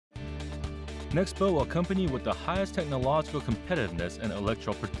Nexpo, a company with the highest technological competitiveness in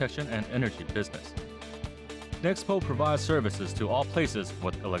electrical protection and energy business. Nexpo provides services to all places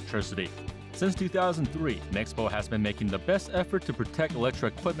with electricity. Since 2003, Nexpo has been making the best effort to protect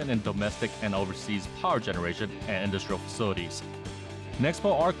electric equipment in domestic and overseas power generation and industrial facilities.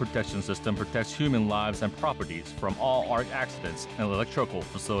 Nexpo Arc Protection System protects human lives and properties from all arc accidents in electrical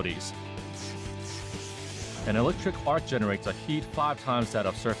facilities. An electric arc generates a heat 5 times that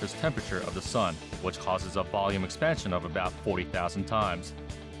of surface temperature of the sun, which causes a volume expansion of about 40,000 times,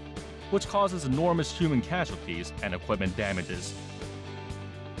 which causes enormous human casualties and equipment damages.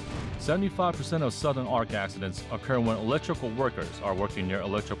 75% of sudden arc accidents occur when electrical workers are working near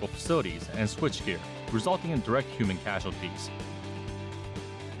electrical facilities and switchgear, resulting in direct human casualties.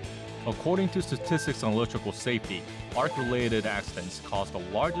 According to statistics on electrical safety, arc-related accidents cause the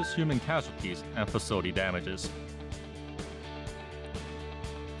largest human casualties and facility damages.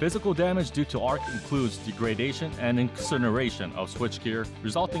 Physical damage due to arc includes degradation and incineration of switchgear,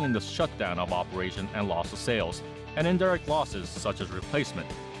 resulting in the shutdown of operation and loss of sales, and indirect losses such as replacement,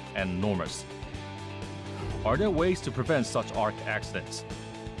 and enormous. Are there ways to prevent such arc accidents?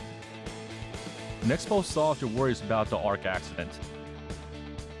 Nexpo solves your worries about the arc accident.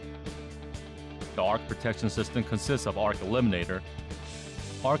 The arc protection system consists of arc eliminator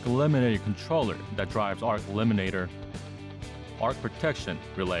controller that drives arc eliminator, arc protection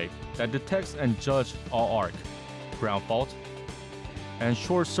relay that detects and judges all arc, ground fault, and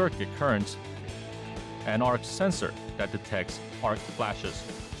short circuit currents, and arc sensor that detects arc flashes.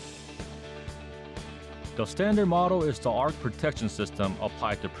 The standard model is the arc protection system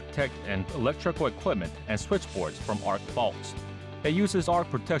applied to protect an electrical equipment and switchboards from arc faults. It uses arc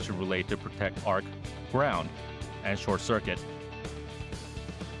protection relay to protect arc, ground, and short circuit.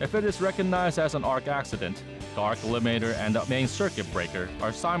 If it is recognized as an arc accident, the arc eliminator and the main circuit breaker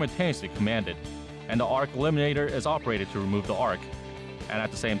are simultaneously commanded, and the arc eliminator is operated to remove the arc, and at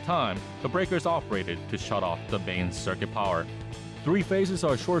the same time, the breaker is operated to shut off the main circuit power. 3 phases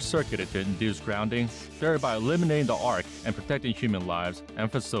are short-circuited to induce grounding, thereby eliminating the arc and protecting human lives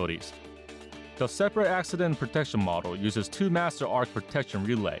and facilities. The separate accident protection model uses 2 master arc protection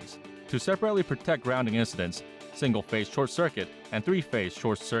relays to separately protect grounding incidents, single-phase short circuit, and 3-phase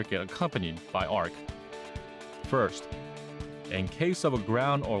short circuit accompanied by arc. First, in case of a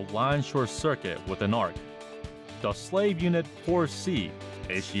ground or line short circuit with an arc, the slave unit 4C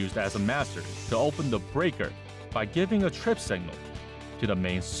is used as a master to open the breaker by giving a trip signal to the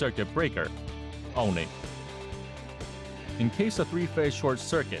main circuit breaker only. In case of 3-phase short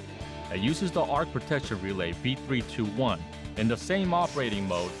circuit, it uses the arc protection relay V321 in the same operating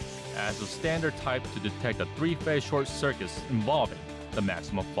mode as the standard type to detect the 3-phase short circuits involving the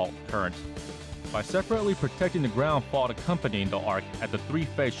maximum fault current. By separately protecting the ground fault accompanying the arc at the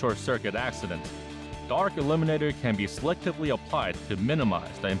 3-phase short circuit accident, the arc eliminator can be selectively applied to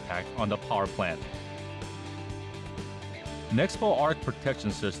minimize the impact on the power plant. Nexpo Arc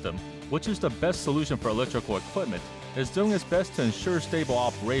Protection System, which is the best solution for electrical equipment, is doing its best to ensure stable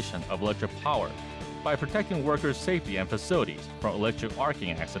operation of electric power by protecting workers' safety and facilities from electric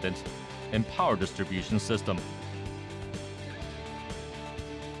arcing accidents in power distribution system.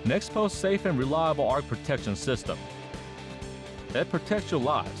 Nexpo's safe and reliable arc protection system. It protects your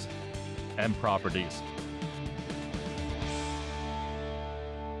lives and properties.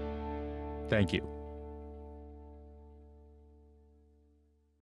 Thank you.